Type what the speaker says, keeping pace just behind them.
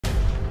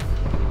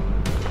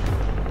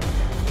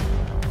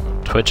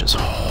Twitch is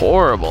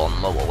horrible on the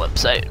mobile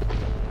website.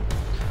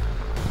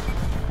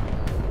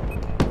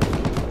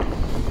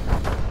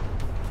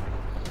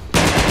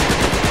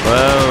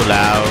 Whoa,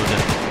 loud.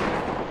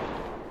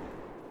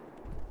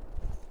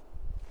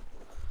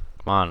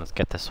 Come on, let's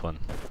get this one.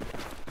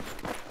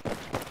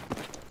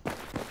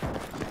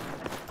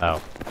 Oh.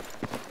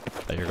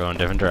 Thought you were going a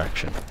different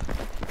direction.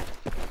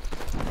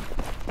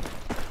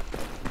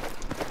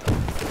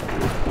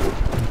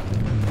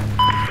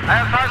 I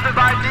have positive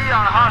ID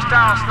on a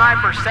hostile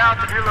sniper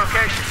south of your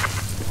location.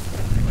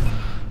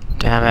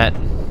 Damn it.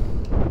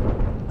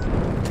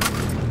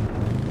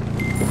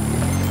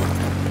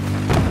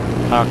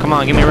 Oh, come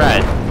on, give me a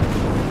ride.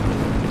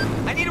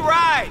 I need a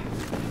ride!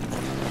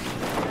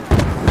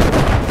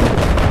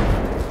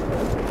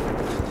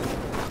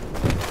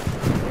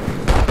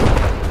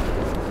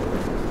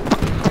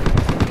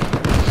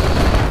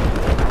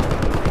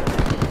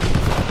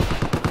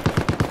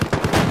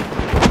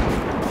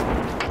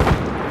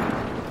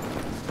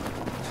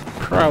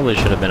 Probably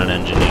should have been an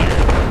engineer.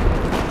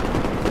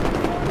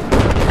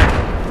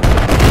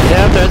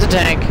 Yep, there's a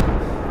tank.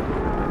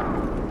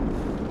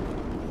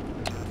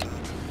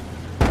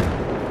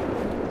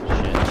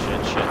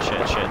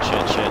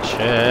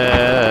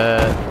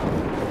 Shit.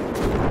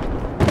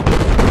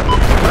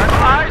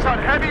 Eyes on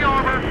heavy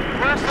armor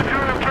west of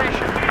your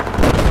location.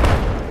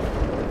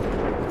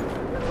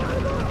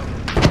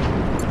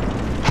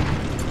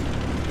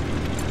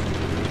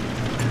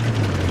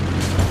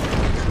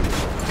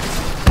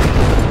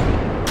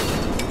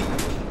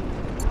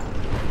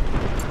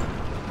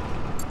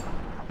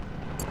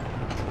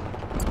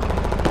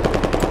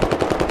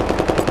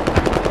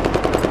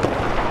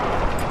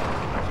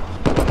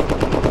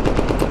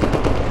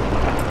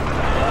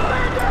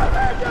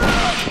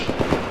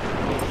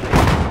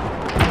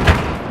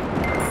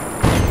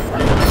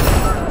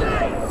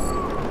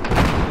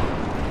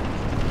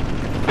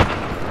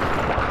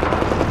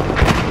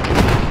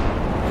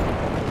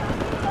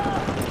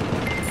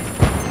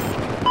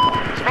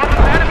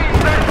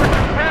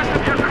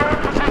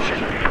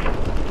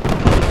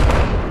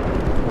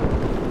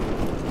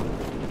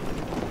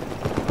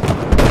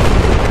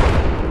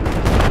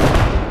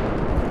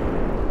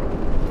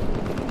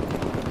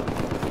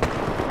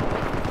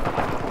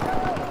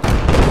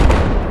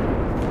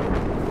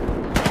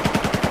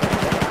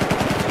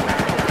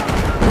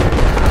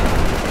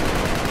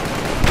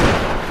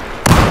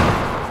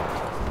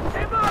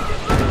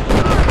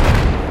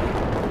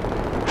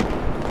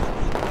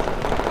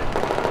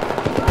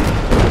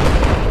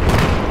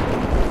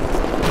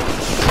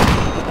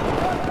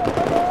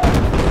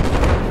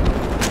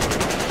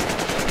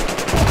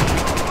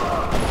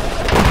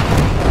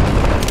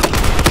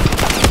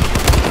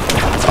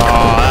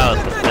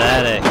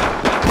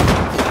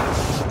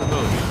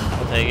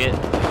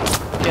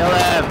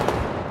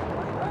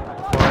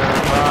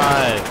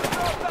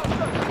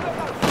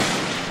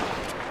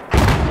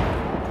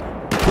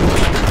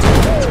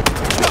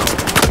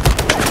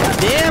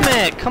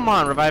 Come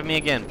on, revive me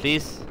again,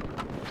 please.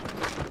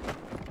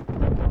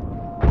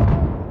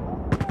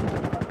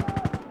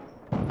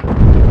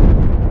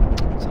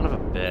 Son of a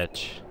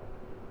bitch.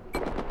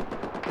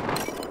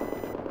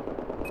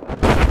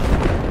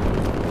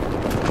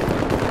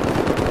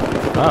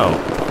 Oh.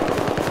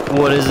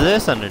 What is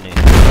this underneath?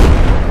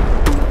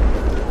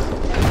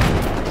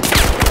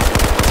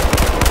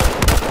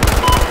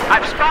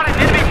 I've spotted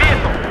an enemy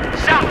vehicle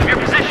south of your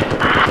position.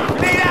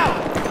 Grenade out!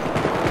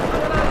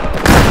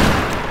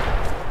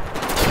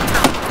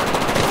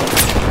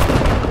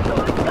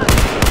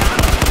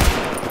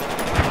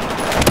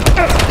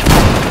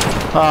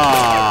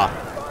 Ah.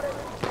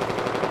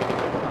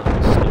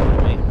 Stupid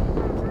me.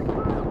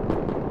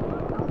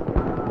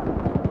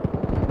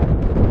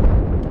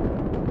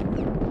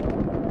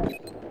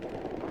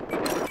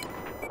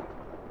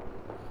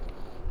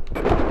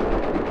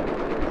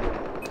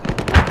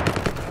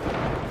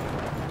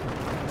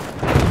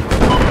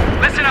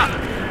 Listen up!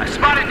 I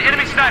spotted an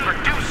enemy sniper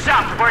due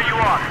south of where you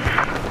are.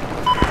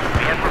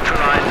 We have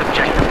neutralized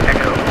objective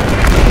Echo.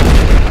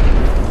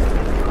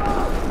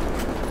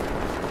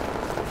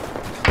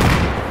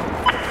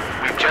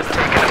 Just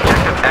taken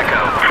objective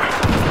Echo.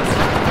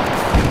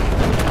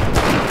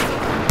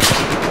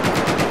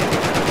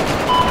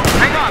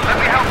 Hang on, let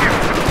me help you.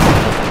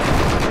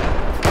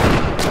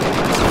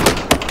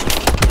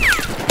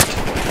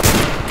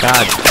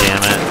 God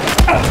damn it.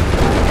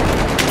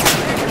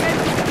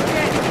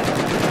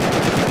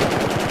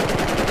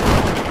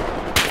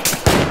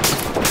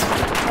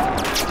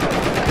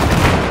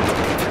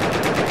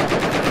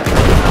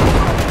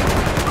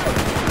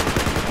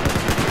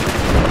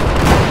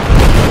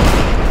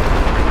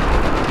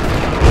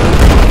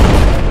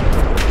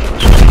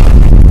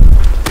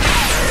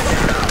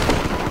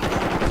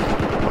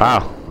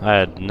 Wow, I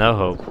had no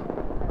hope.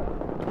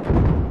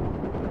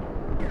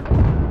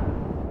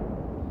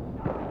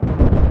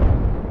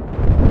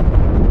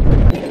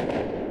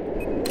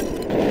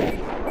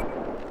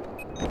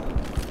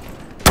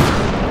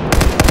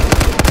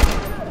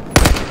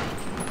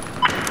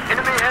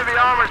 Enemy heavy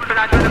armor has been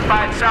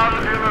identified south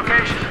of your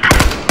location.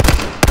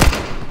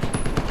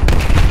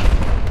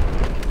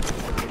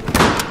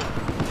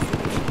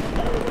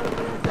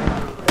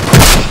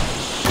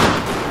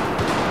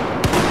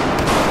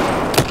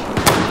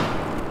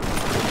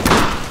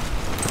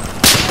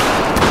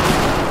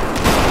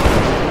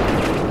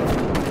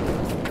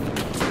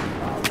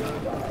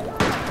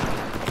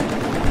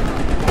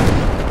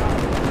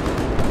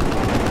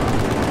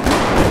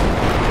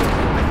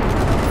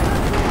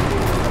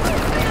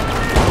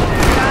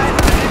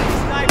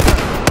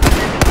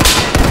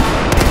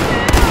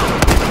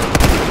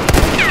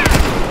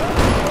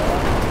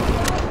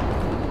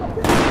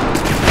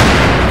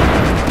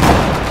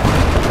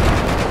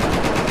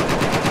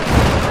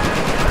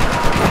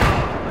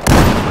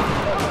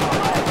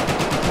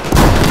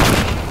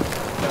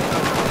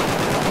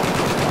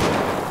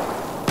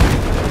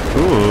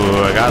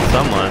 got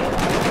someone.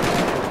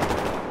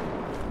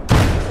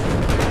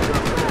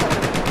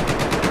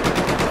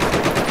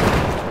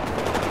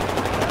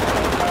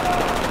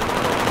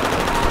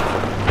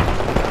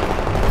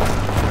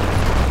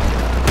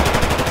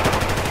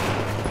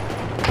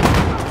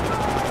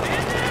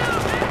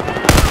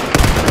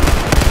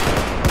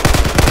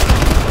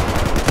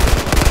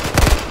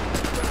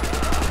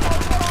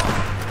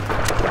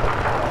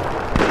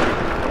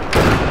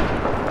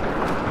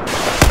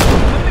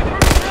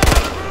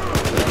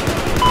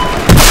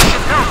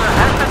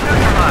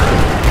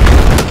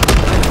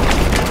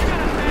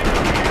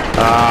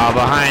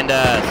 Behind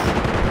us.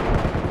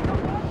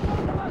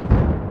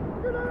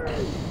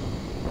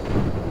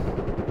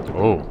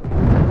 Oh.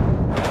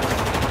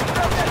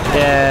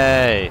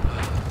 Yay.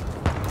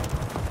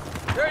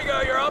 There you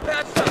go, you're all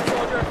patched up,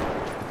 soldier.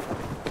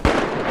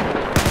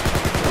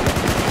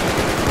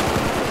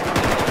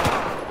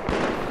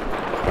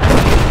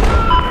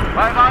 I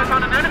have eyes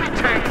on an enemy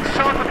tank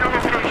south of your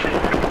location.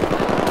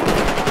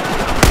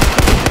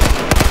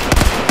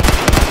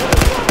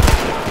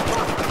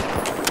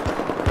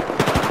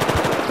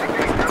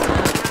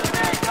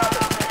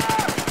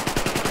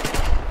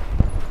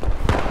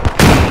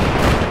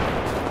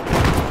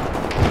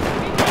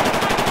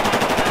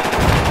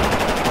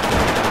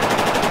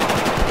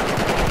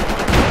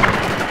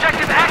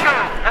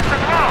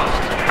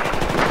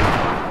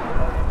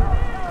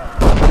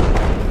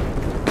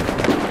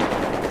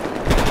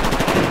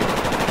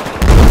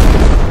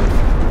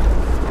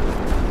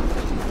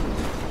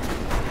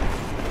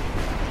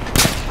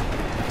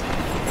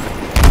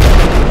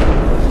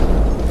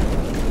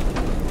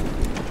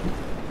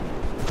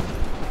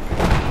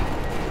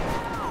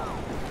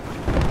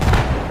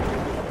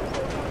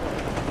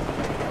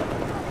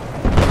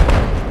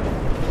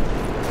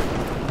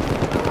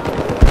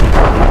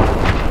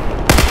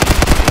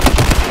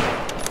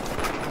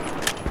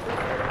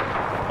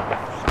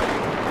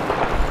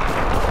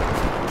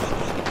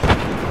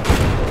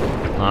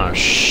 Oh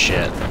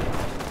shit.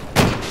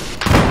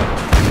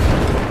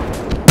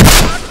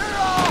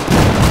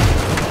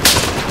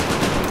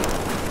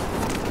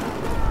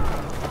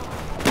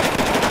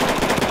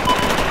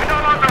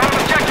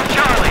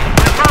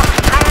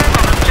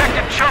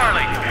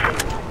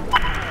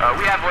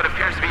 We have what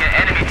appears to be an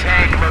enemy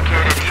tank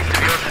located east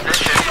of your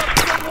position.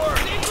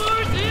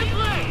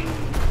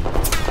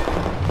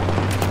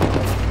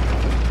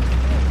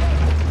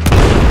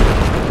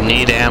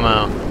 Need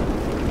ammo.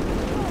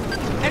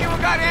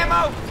 Anyone got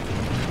ammo?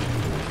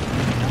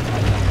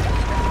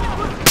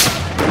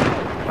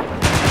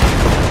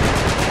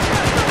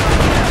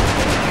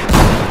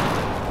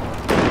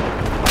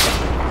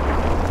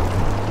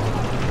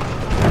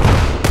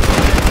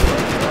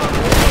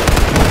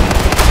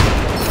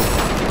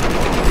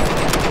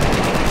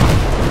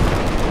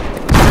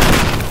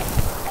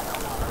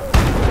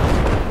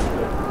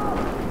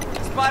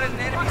 Spotted an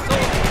enemy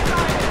soldier.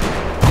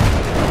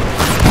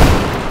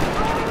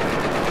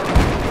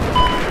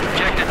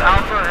 Objective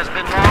Alpha has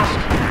been lost.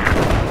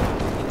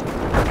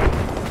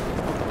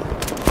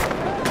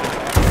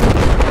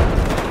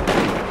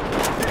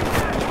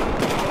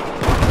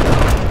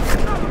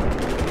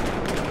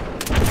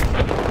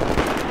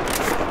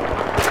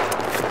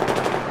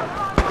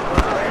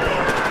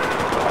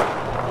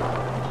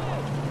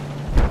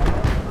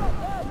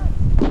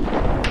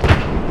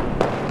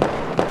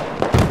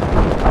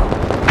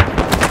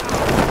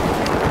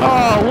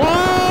 Oh,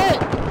 what?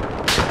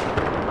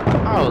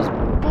 That was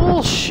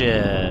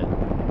bullshit.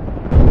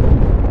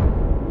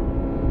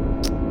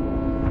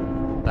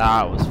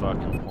 That was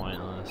fucking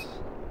pointless.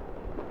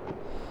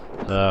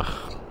 Ugh,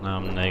 now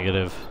I'm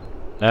negative.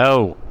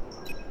 No!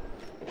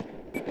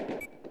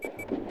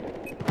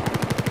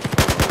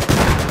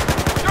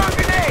 Throw a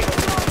grenade!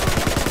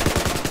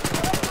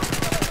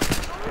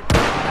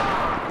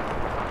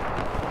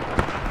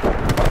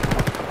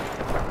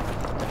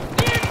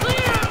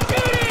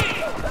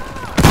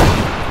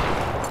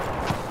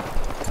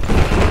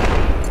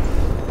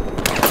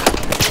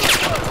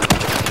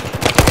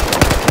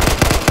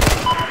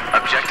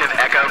 Objective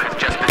Echo has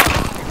just been...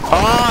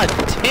 Oh,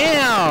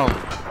 damn!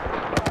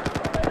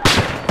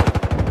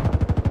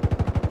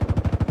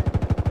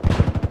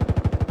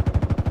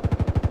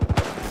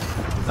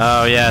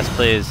 Oh, yes,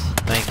 please.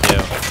 Thank you.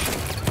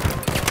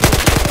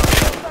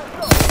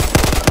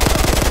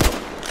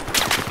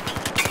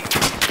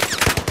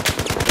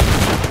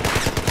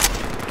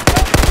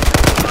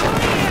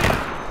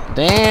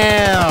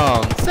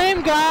 Damn!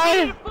 Same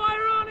guy!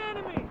 Fire on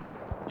enemy!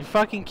 You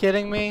fucking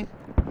kidding me?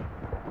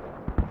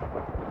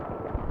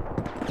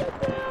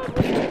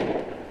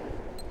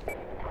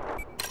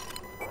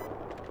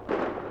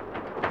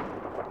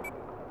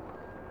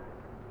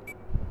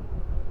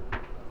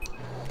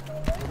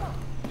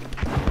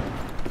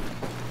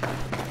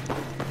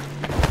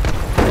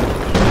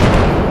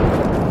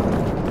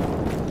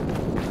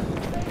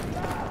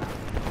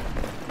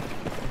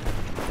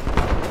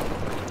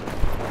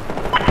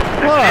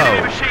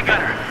 Enemy machine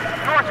gunner,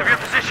 north of your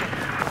position.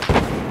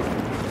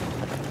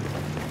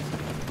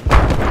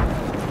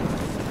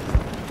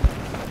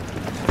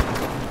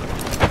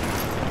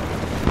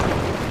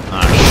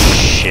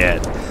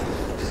 shit.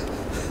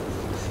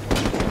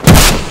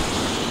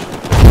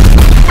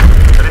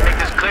 Let me make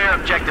this clear.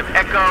 Objective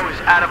Echo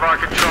is out of our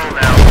control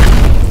now.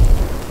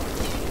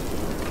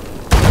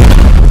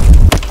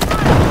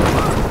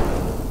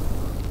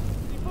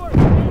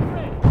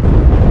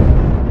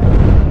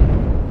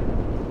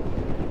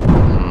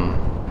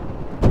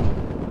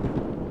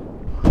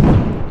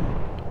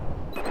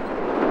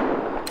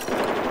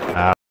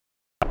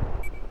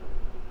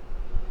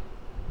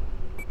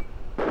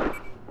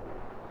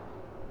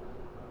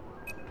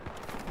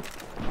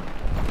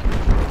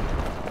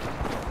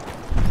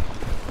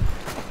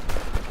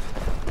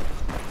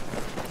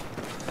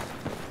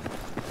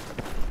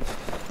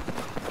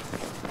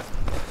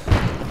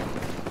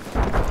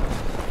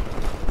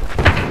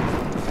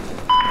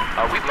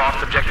 We've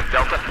lost objective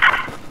Delta.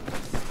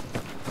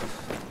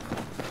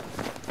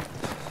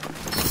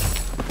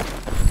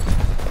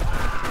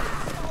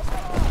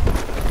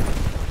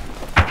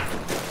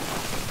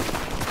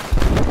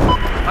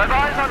 I've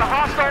eyes on a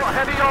hostile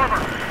heavy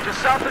armor,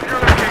 just south of your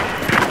location.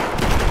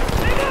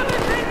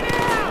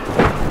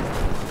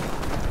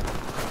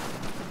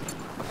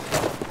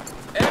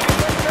 Enemy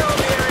personnel in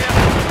the area.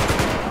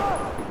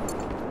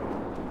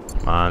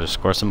 Come on, just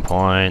score some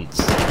points.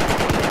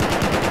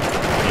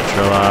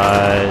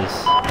 Neutralize.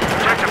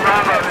 Objective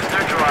Bravo is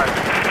neutralized.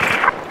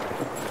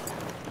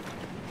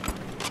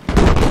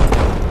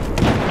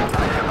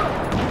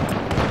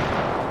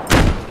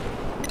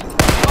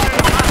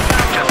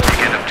 Just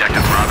taken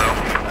objective Bravo.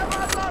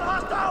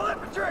 Hostile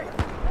infantry.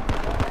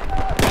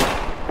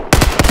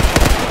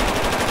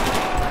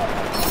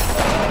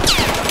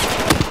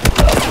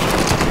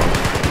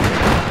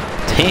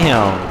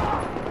 Damn.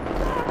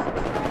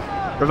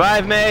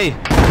 Revive me.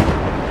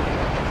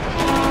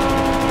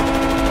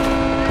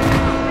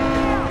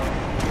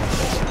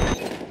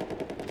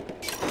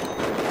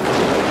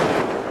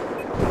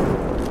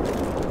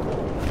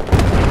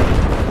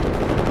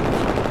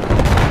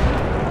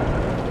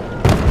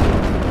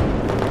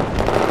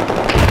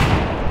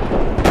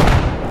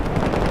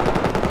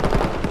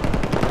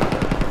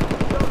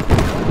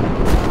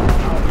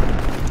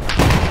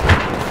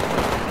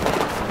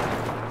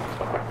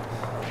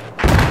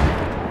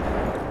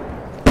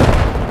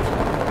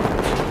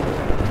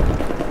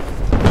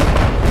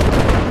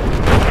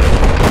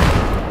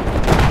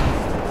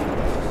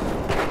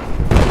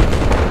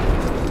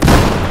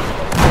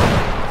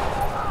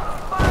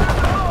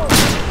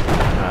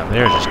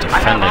 They're just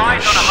defending I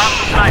have eyes on a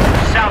hostile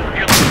sniper south of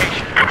your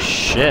location. the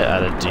shit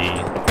out of D.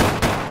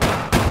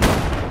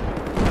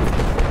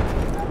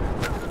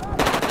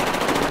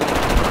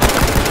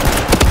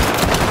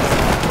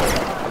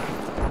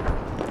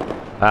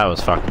 That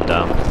was fucking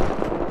dumb.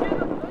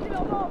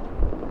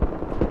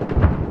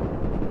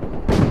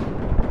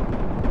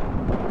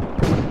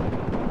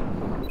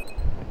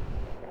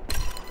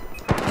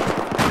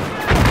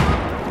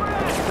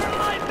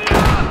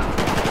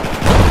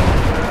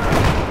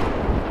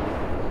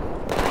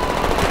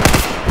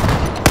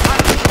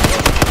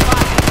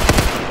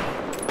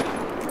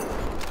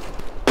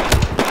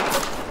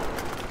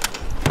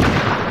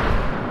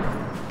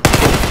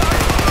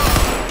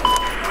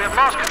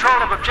 Lost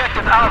control of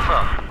objective Alpha.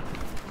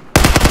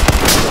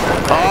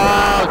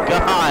 Oh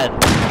god!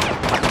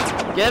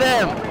 Get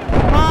him!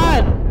 Come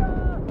on!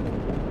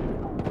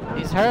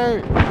 He's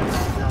hurt.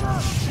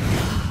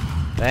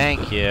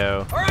 Thank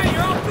you. Alright,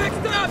 you're all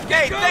fixed up.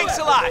 Hey, thanks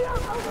a lot.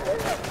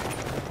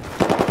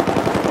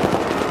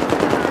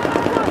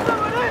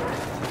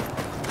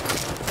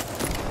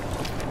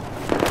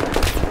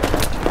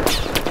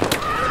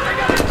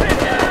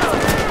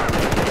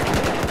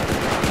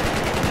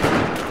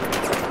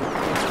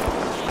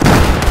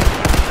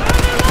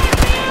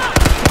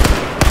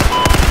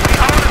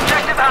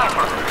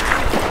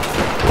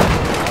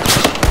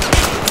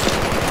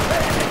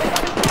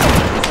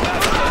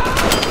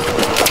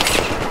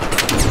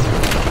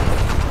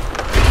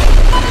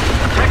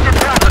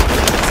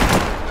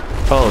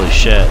 Holy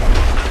shit.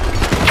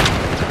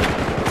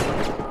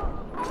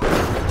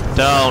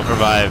 Don't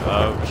revive.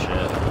 Oh shit.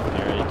 I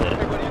already did.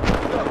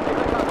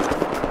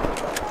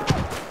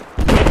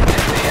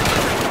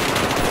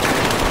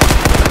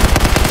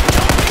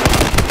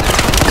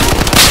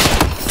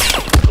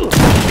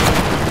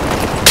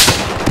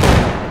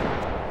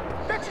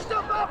 Fix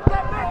yourself up with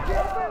that med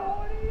kit.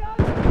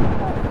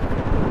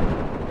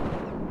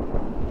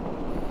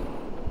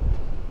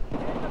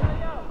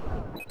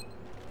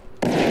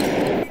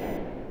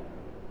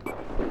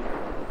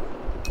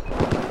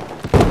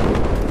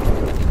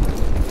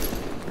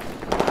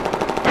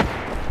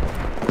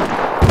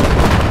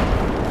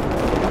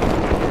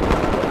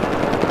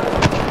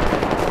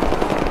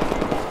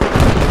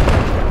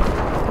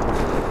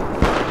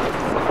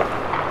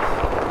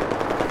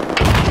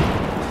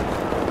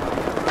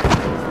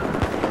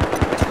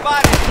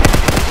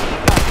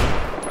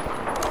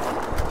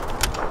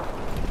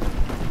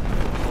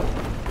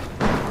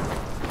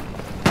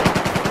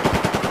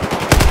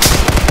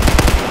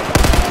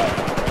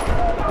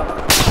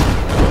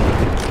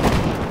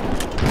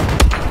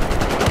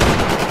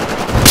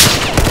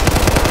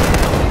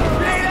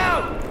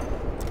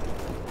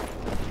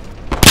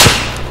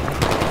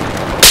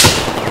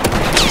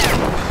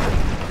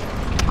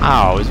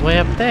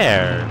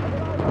 there.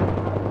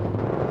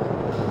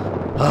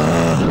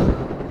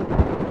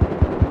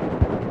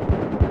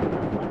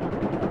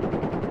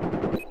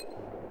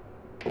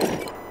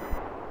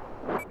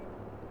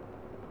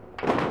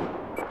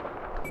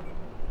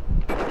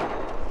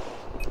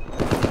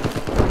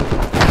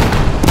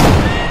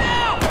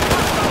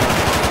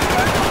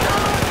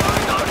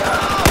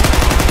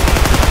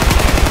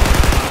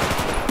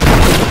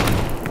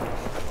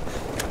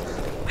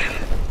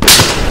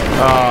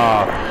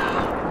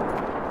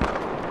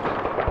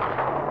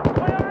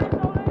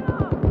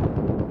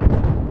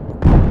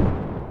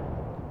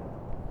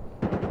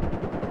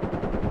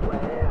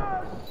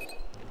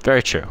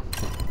 Very true.